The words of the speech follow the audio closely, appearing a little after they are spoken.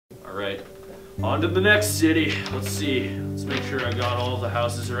Alright, on to the next city. Let's see. Let's make sure I got all the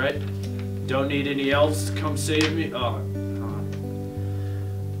houses right. Don't need any elves to come save me. Oh, God.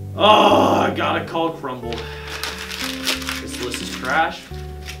 Oh, I gotta call Crumble. This list is trash.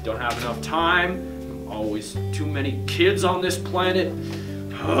 Don't have enough time. Always too many kids on this planet.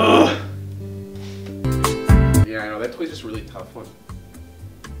 Ugh. Yeah, I know, that toy's just a really tough one.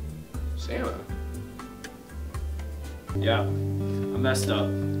 Santa. Yeah, I messed up.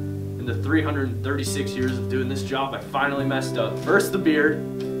 In the 336 years of doing this job, I finally messed up. First the beard,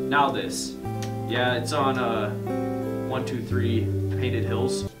 now this. Yeah, it's on 1, 2, 3 Painted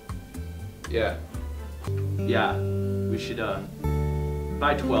Hills. Yeah. Yeah, we should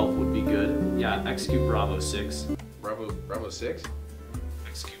by 12 would be good. Yeah, execute Bravo 6. Bravo 6?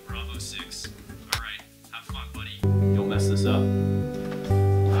 Execute Bravo 6. Alright, have fun, buddy. You'll mess this up.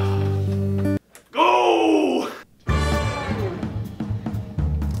 Go!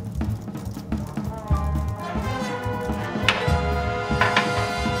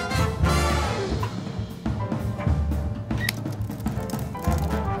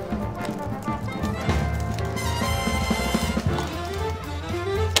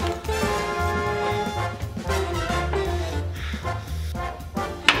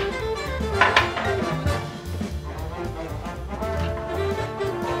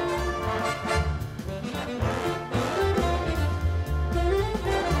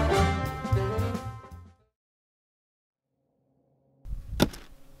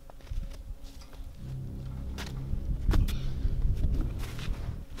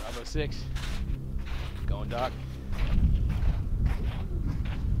 Bravo 6. Going, Doc.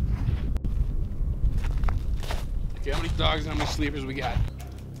 Okay, how many dogs and how many sleepers we got?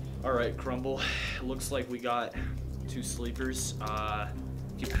 Alright, Crumble. Looks like we got 2 sleepers.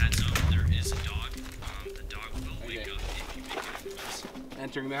 Keep a heads up, there is a dog. The dog will wake up if you make any noise.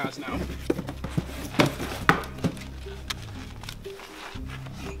 Entering the house now.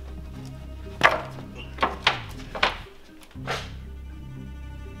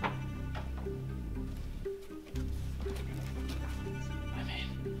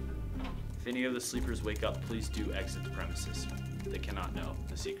 If any of the sleepers wake up, please do exit the premises. They cannot know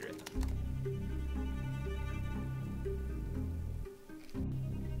the secret.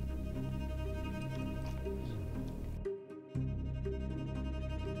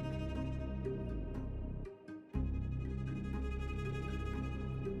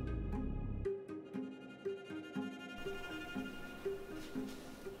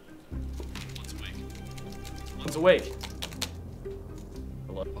 One's awake. One's awake.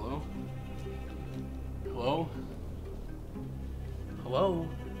 Hello? Hello? Hello? Hello?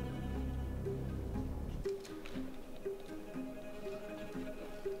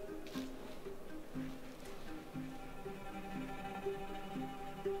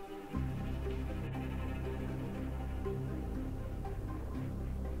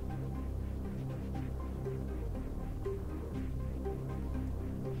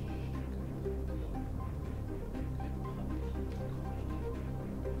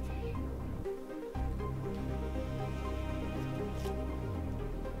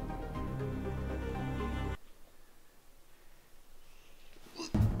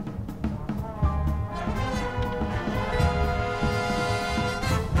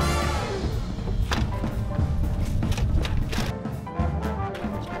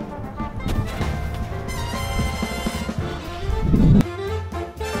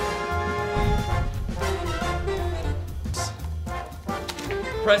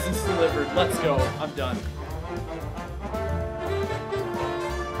 Presents delivered. Let's go. I'm done.